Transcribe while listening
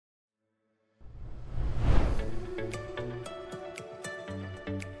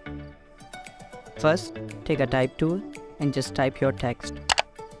First, take a type tool and just type your text.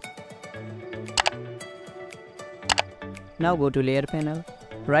 Now go to Layer panel,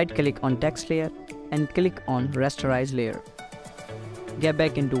 right-click on Text Layer and click on Rasterize Layer. Get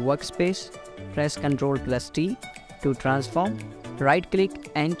back into Workspace, press Ctrl+T to transform,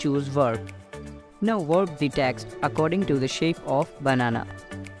 right-click and choose Warp. Now warp the text according to the shape of banana.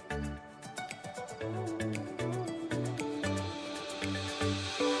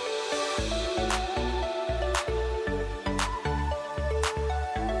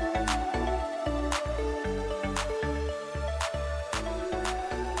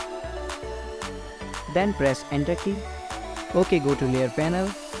 Then press Enter key. OK, go to Layer panel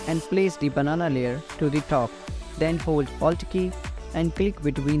and place the banana layer to the top. Then hold Alt key and click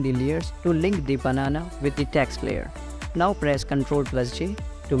between the layers to link the banana with the text layer. Now press Ctrl+J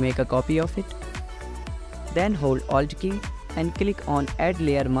to make a copy of it. Then hold Alt key and click on Add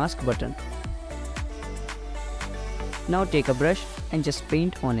Layer Mask button. Now take a brush and just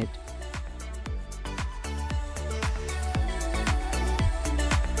paint on it.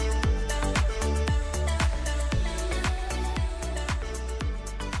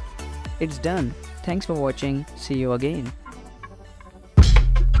 It's done. Thanks for watching. See you again.